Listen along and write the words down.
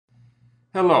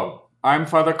Hello, I'm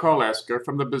Father Karl Esker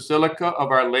from the Basilica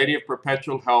of Our Lady of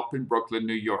Perpetual Help in Brooklyn,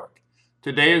 New York.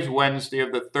 Today is Wednesday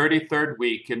of the 33rd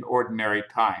week in Ordinary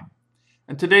Time,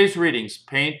 and today's readings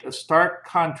paint a stark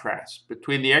contrast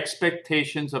between the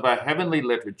expectations of a heavenly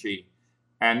liturgy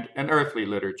and an earthly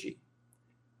liturgy.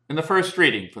 In the first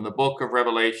reading from the book of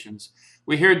Revelations,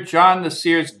 we hear John the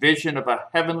seer's vision of a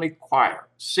heavenly choir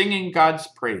singing God's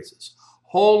praises.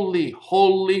 Holy,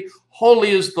 holy, holy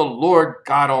is the Lord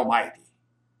God Almighty.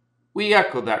 We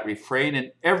echo that refrain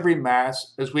in every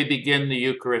Mass as we begin the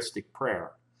Eucharistic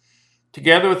prayer.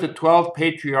 Together with the 12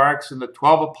 patriarchs and the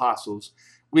 12 apostles,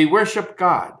 we worship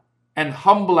God and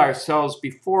humble ourselves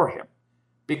before Him,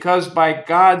 because by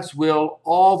God's will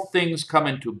all things come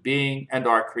into being and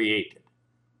are created.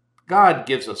 God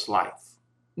gives us life,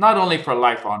 not only for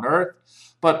life on earth,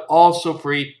 but also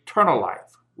for eternal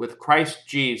life with Christ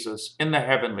Jesus in the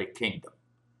heavenly kingdom.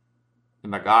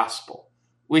 In the Gospel,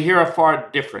 we hear a far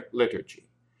different liturgy.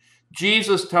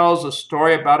 Jesus tells a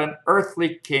story about an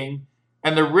earthly king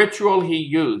and the ritual he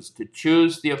used to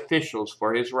choose the officials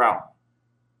for his realm.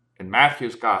 In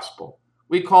Matthew's Gospel,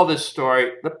 we call this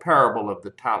story the parable of the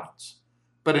talents.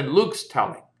 But in Luke's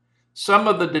telling, some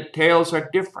of the details are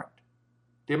different.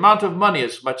 The amount of money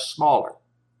is much smaller,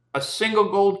 a single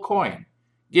gold coin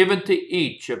given to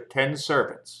each of 10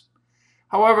 servants.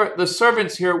 However, the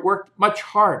servants here worked much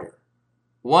harder,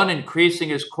 one increasing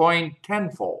his coin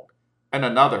tenfold and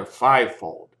another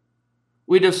fivefold.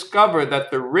 We discover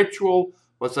that the ritual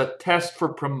was a test for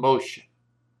promotion.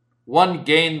 One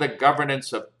gained the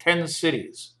governance of 10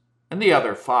 cities and the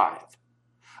other 5.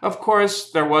 Of course,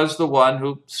 there was the one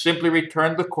who simply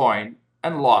returned the coin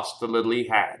and lost the little he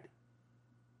had.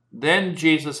 Then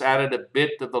Jesus added a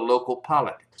bit of the local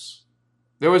politics.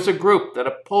 There was a group that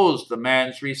opposed the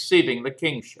man's receiving the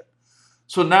kingship.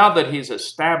 So now that he's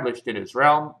established in his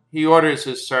realm, he orders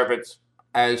his servants,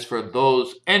 "As for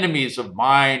those enemies of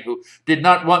mine who did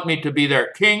not want me to be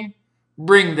their king,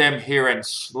 bring them here and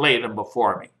slay them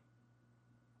before me."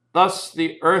 Thus,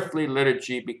 the earthly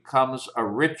liturgy becomes a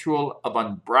ritual of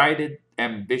unbridled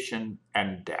ambition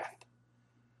and death.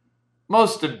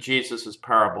 Most of Jesus'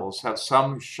 parables have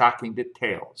some shocking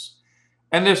details,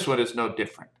 and this one is no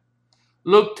different.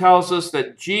 Luke tells us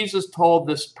that Jesus told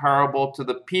this parable to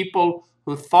the people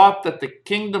who thought that the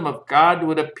kingdom of God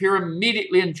would appear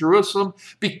immediately in Jerusalem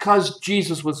because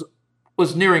Jesus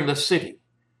was nearing the city.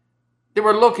 They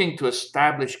were looking to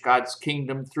establish God's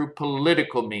kingdom through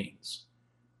political means.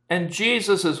 And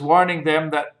Jesus is warning them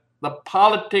that the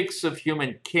politics of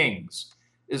human kings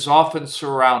is often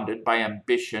surrounded by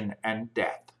ambition and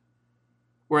death.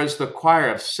 Whereas the choir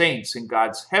of saints in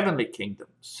God's heavenly kingdom,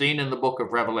 seen in the book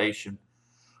of Revelation,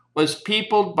 was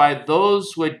peopled by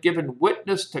those who had given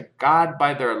witness to God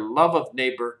by their love of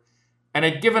neighbor and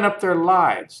had given up their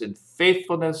lives in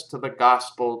faithfulness to the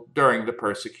gospel during the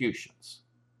persecutions.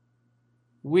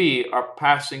 We are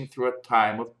passing through a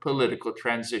time of political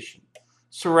transition,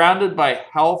 surrounded by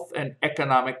health and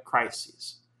economic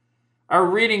crises. Our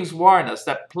readings warn us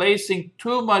that placing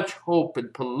too much hope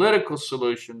in political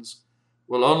solutions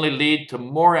will only lead to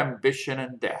more ambition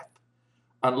and death,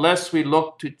 unless we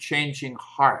look to changing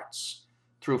hearts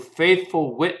through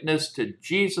faithful witness to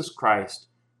Jesus Christ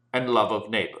and love of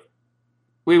neighbor.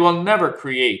 We will never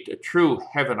create a true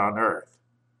heaven on earth,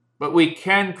 but we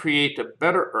can create a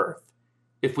better earth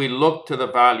if we look to the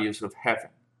values of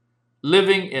heaven,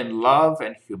 living in love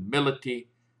and humility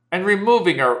and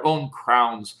removing our own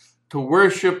crowns to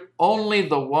worship only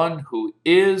the one who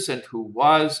is and who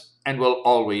was and will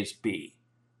always be,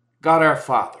 God our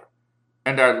Father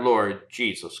and our Lord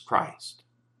Jesus Christ.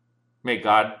 May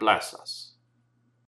God bless us.